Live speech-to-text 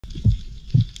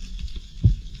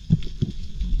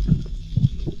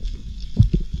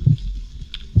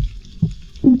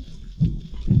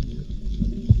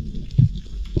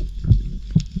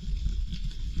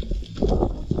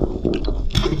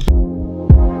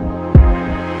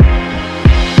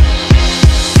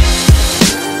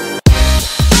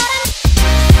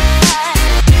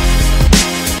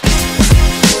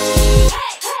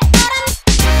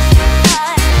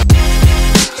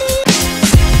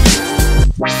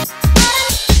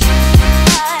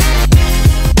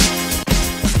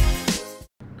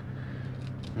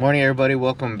Morning, everybody.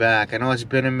 Welcome back. I know it's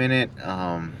been a minute.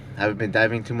 Haven't been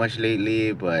diving too much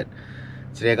lately, but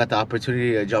today I got the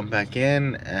opportunity to jump back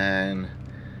in, and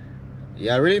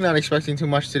yeah, really not expecting too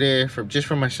much today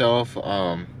for myself.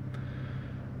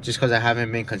 Just because I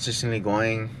haven't been consistently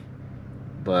going,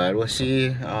 but we'll see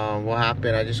what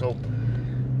happens. I just hope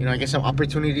I get some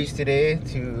opportunities today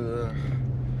to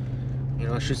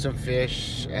shoot some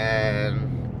fish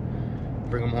and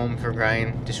bring them home for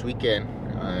grind this weekend.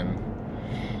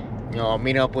 And I'll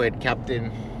meet up with Captain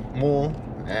Mo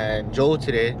and Joe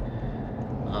today.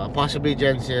 Possibly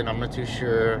Jensen. I'm not too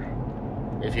sure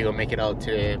if he will make it out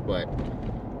today, but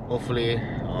hopefully.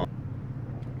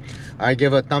 I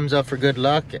give a thumbs up for good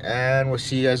luck, and we'll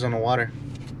see you guys on the water.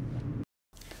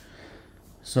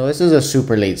 So this is a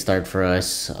super late start for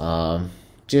us.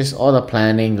 Just all the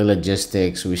planning, the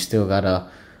logistics. We still gotta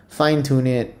fine tune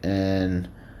it, and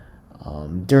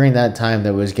during that time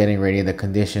that was getting ready, the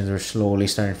conditions were slowly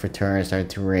starting to turn, starting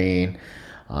to rain,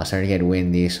 starting to get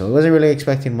windy. So I wasn't really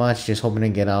expecting much, just hoping to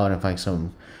get out and find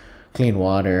some clean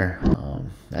water.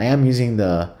 I am using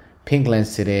the pink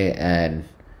lens today, and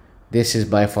this is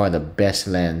by far the best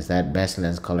lens, that best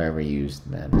lens color ever used,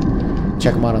 man.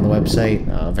 Check them out on the website,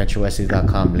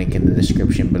 venturewetsuits.com, link in the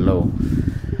description below.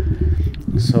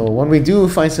 So when we do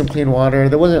find some clean water,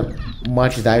 there wasn't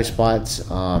much dive spots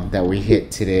that we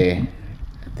hit today.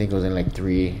 I think it was in like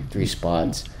three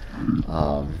spots.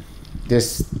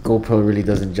 This GoPro really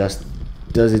doesn't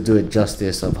do it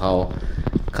justice of how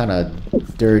kind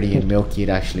of dirty and milky it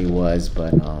actually was.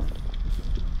 But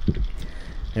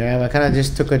yeah, I kind of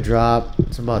just took a drop.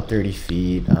 It's about 30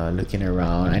 feet. Looking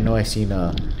around, I know I seen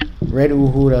a red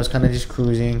uhu that was kind of just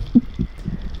cruising.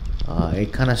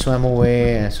 It kind of swam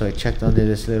away, and so I checked under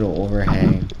this little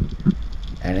overhang,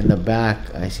 and in the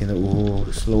back I seen the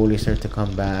uhu slowly start to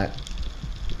come back,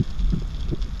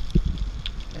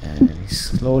 and he's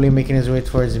slowly making his way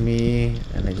towards me,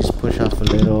 and I just push off a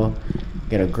little,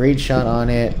 get a great shot on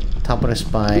it, top of the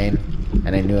spine,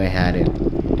 and I knew I had it.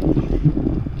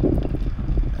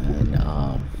 And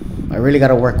I really got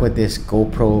to work with this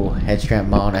GoPro head strap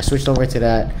mount. I switched over to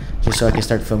that just so I can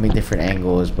start filming different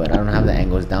angles, but I don't have the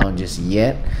angles down just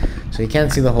yet, so you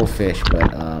can't see the whole fish,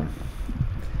 but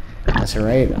that's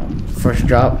alright. First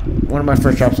drop, one of my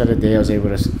first drops of the day, I was able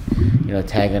to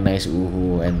tag a nice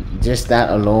uhu, and just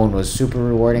that alone was super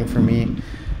rewarding for me,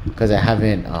 because I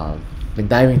haven't been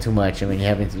diving too much. I mean, you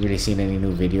haven't really seen any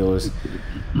new videos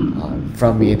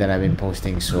from me that I've been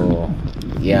posting, so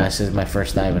yeah, this is my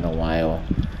first dive in a while.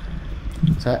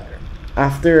 So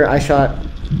after I shot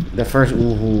the first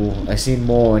uhu, I seen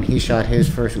Mo, and he shot his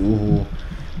first uhu,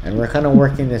 and we're kind of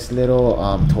working this little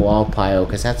towal pile,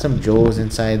 because it had some joes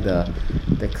inside the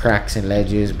cracks and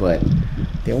ledges, but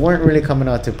they weren't really coming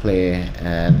out to play,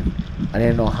 and I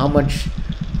didn't know how much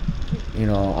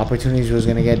opportunities we was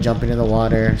gonna get jumping in the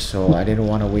water, so I didn't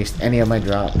want to waste any of my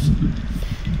drops.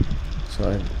 So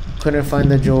I couldn't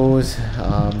find the joes.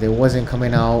 They wasn't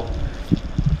coming out.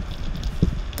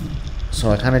 So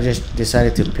I kind of just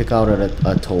decided to pick out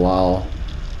a towal,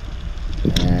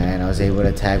 and I was able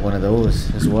to tag one of those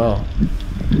as well.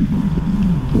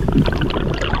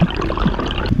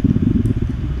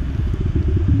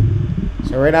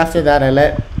 So right after that,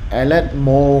 I let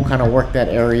Mo kind of work that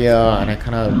area, and I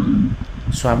kind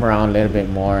of swam around a little bit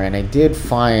more, and I did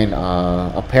find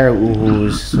a pair of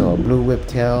uhus, so a blue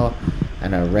whiptail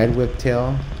and a red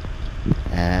whiptail,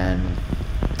 and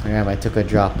I took a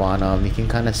drop on them. You can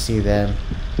kind of see them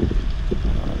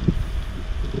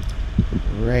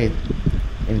right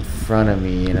in front of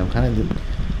me, and I'm kind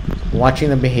of watching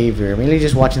the behavior, mainly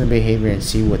just watching the behavior and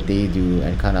see what they do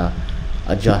and kind of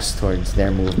adjust towards their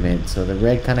movement. So the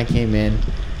red kind of came in,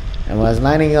 and when I was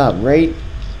lining up right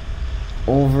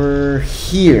over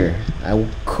here, I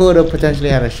could have potentially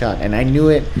had a shot, and I knew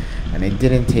it, and I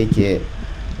didn't take it.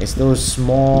 It's those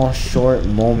small, short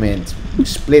moments,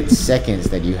 split seconds,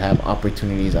 that you have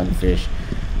opportunities on fish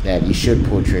that you should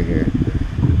pull trigger.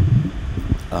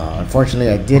 Unfortunately,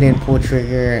 I didn't pull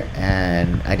trigger,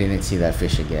 and I didn't see that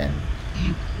fish again.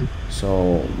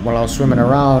 So while I was swimming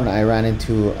around, I ran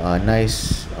into a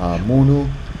nice munu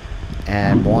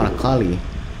and moana kali.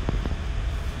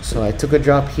 So I took a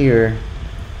drop here,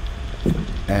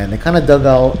 and they kind of dug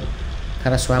out,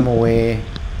 kind of swam away.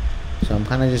 So I'm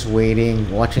kind of just waiting,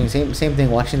 watching, same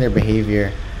thing, watching their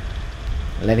behavior,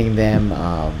 letting them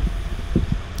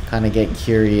kind of get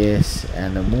curious,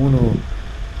 and the munu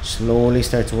slowly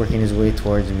starts working his way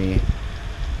towards me,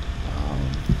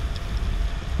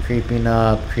 creeping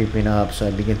up, so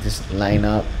I begin to line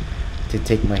up to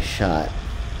take my shot.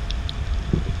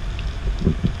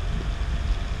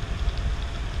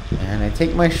 And I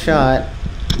take my shot,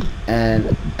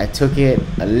 and I took it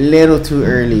a little too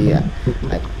early.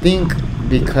 I think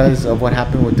because of what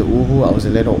happened with the uhu, I was a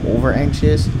little over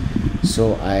anxious,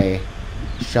 so I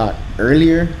shot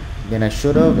earlier than I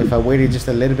should have. If I waited just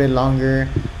a little bit longer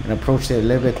and approached it a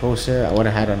little bit closer, I would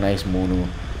have had a nice munu.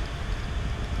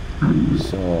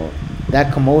 So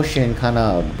that commotion kind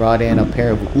of brought in a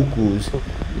pair of ukus,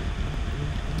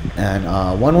 and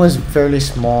one was fairly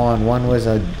small and one was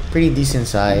a pretty decent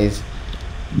size,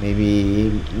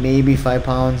 maybe 5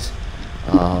 pounds.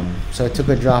 So I took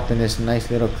a drop in this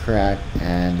nice little crack,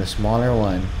 and the smaller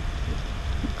one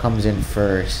comes in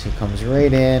first. He comes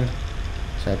right in,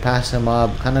 so I pass him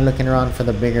up, kind of looking around for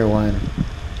the bigger one,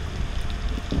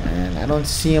 and I don't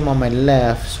see him on my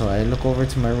left, so I look over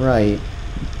to my right.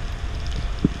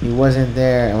 He wasn't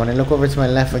there, and when I look over to my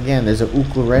left again, there's a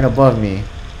uku right above me,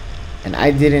 and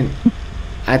I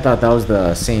thought that was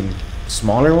the same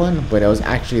smaller one, but it was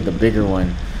actually the bigger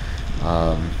one,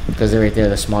 because right there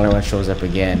the smaller one shows up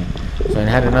again. So I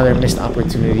had another missed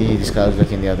opportunity. This guy was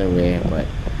looking the other way, but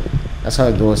that's how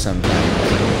it goes sometimes.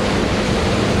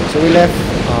 So we left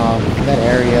that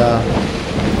area.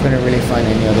 We couldn't really find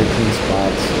any other clean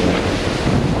spots, so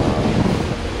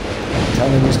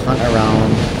trying to just hunt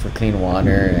around for clean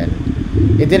water,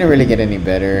 and it didn't really get any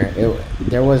better.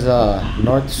 There was a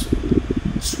north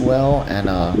swell,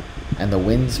 and the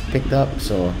winds picked up,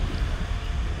 so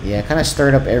yeah, kind of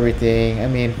stirred up everything. I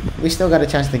mean, we still got a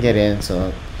chance to get in,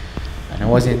 so, and I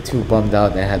wasn't too bummed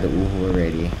out that I had the uhu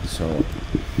already. So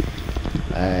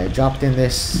I dropped in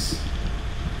this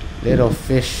little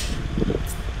fish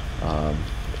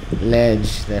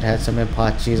ledge that had some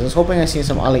impachis. I was hoping I seen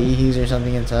some alaihis or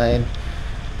something inside.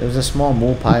 There was a small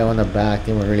mupai on the back.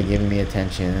 They weren't really giving me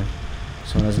attention.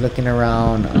 So when I was looking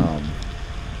around,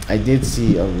 I did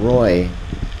see a roy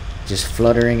just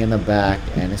fluttering in the back,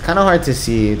 and it's kind of hard to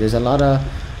see. There's a lot of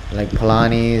like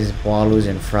palanis, walus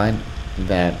in front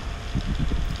that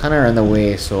kind of are in the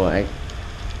way, so I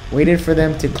waited for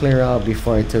them to clear out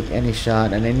before I took any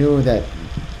shot, and I knew that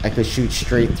I could shoot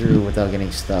straight through without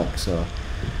getting stuck. So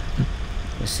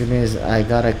as soon as I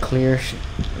got a clear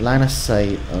line of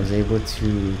sight, I was able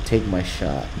to take my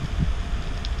shot,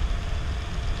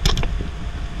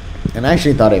 and I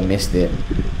actually thought I missed it,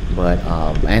 but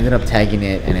I ended up tagging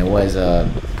it, and it was a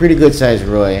pretty good sized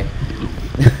roy.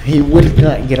 He would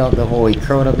not get out the hole. He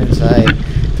curled up inside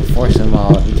to force him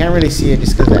out. You can't really see it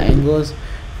just because of the angles,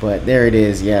 but there it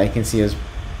is. Yeah, I can see it was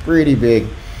pretty big.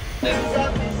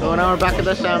 So now we're back at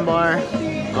the sandbar.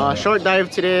 Short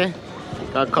dive today.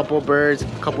 Got a couple birds, a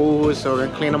couple uhus, so we're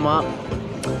gonna clean them up,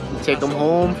 take them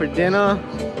home for dinner.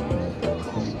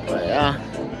 But yeah,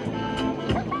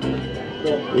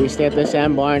 we stay at the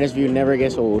sandbar, and this view never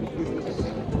gets old.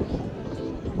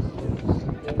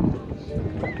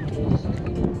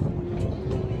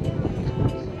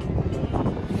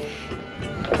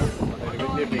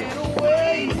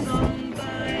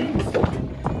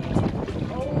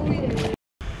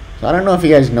 So I don't know if you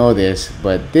guys know this,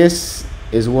 but this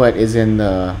is what is in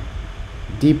the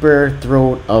deeper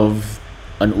throat of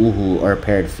an uhu or a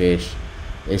parrotfish.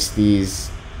 It's these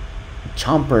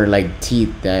chomper like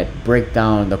teeth that break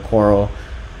down the coral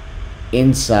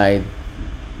inside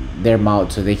their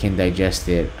mouth so they can digest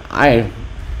it. I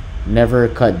never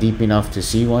cut deep enough to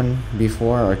see one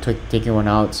before or taking one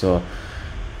out, so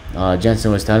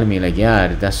Jensen was telling me like, yeah,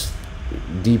 that's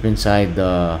deep inside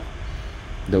the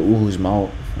uhu's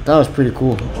mouth. I thought it was pretty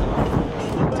cool.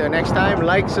 Till next time,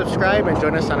 like, subscribe, and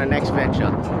join us on the next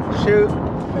venture. Shoot!